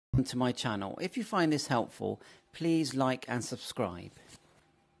welcome to my channel. If you find this helpful, please like and subscribe.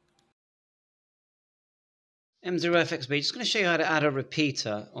 M0FXB, just going to show you how to add a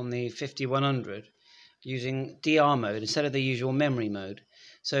repeater on the 5100 using DR mode instead of the usual memory mode.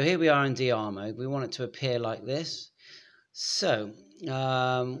 So here we are in DR mode. We want it to appear like this. So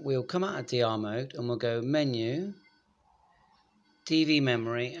we'll come out of DR mode and we'll go Menu, DV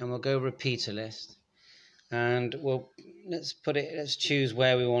Memory, and we'll go Repeater List. And let's choose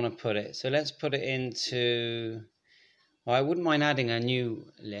where we want to put it. So let's put it into, well, I wouldn't mind adding a new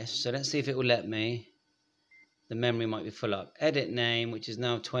list. So let's see if it will let me. The memory might be full up. Edit name, which is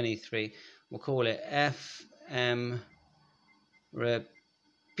now 23. We'll call it FM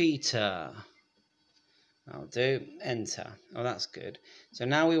Repeater. I'll do. Enter. Oh, that's good. So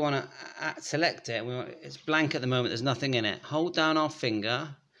now we want to select it. It's blank at the moment. There's nothing in it. Hold down our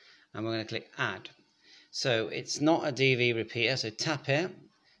finger and we're going to click Add. So it's not a DV repeater. So tap it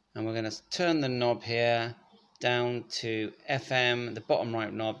and we're going to turn the knob here down to FM, the bottom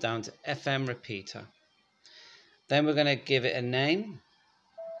right knob down to FM Repeater. Then we're going to give it a name.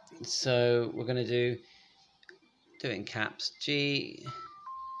 So we're going to do it in caps. G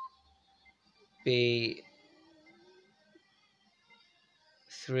B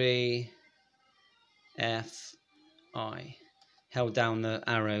 3 F I. Held down the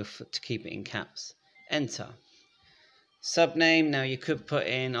arrow to keep it in caps. Enter. Subname. Now you could put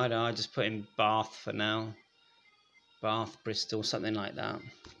in, I don't know, I just put in Bath for now. Bath, Bristol, something like that.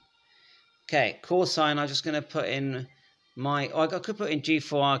 Okay, call sign, I'm just going to put in I could put in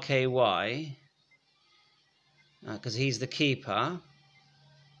G4RKY because he's the keeper.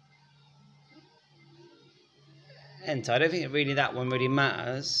 Enter. I don't think that one really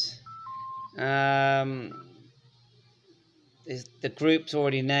matters. The group's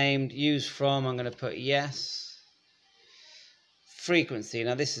already named. Use from, I'm going to put yes. Frequency,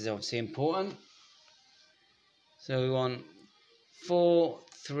 now this is obviously important. So we want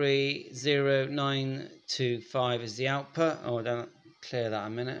 430925 is the output. Oh, don't clear that a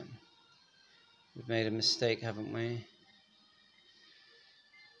minute. We've made a mistake, haven't we?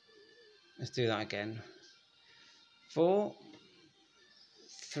 Let's do that again.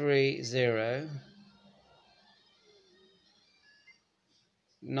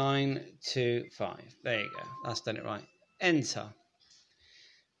 430925. There you go. That's done it right. Enter.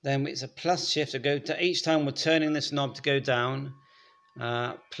 Then it's a plus shift to go to each time we're turning this knob to go down.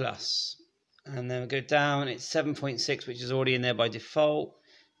 Plus, and then we go down. It's 7.6, which is already in there by default.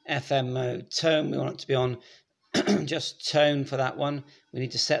 FM mode, tone, we want it to be on just tone for that one. We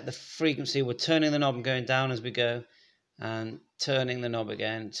need to set the frequency. We're turning the knob and going down as we go, and turning the knob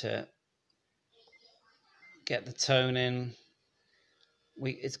again to get the tone in.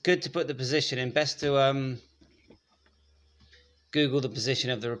 It's good to put the position in. Best to Google the position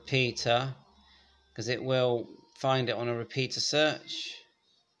of the repeater, because it will find it on a repeater search.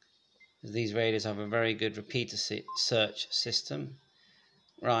 These radios have a very good repeater search system.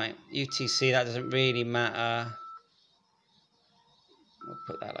 Right, UTC, that doesn't really matter. We'll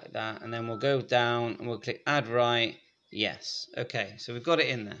put that like that, and then we'll go down and we'll click Add Right. Yes. Okay, so we've got it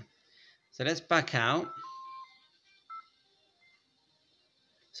in there. So let's back out.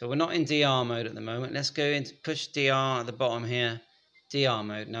 So we're not in DR mode at the moment. Let's go into push DR at the bottom here. DR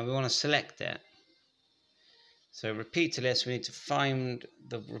mode. Now we want to select it. So repeater list, we need to find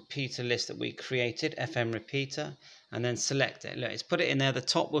the repeater list that we created, FM repeater, and then select it. Look, let's put it in there. The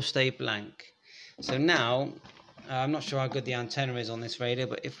top will stay blank. So now, I'm not sure how good the antenna is on this radio,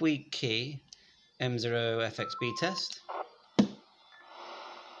 but if we key M0FXB test,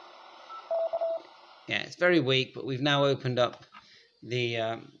 yeah, it's very weak, but we've now opened up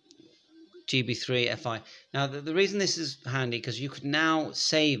the GB3 FI. Now, the reason this is handy, because you could now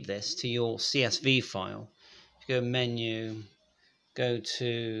save this to your CSV file. Go menu, go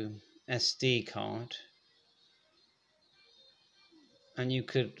to SD card, and you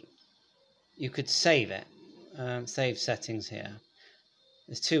could save it. Save settings here.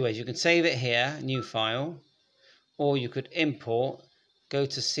 There's two ways. You can save it here, new file, or you could import. Go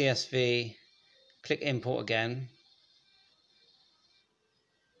to CSV, click import again.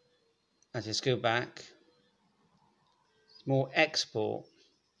 And just go back. More export,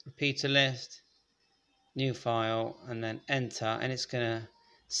 repeater list. New file, and then enter, and it's going to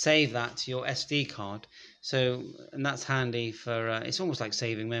save that to your SD card. So, and that's handy for it's almost like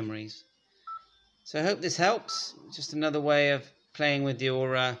saving memories. So I hope this helps. Just another way of playing with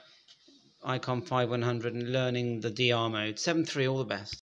your ICOM 5100 and learning the DR mode. 7.3, all the best.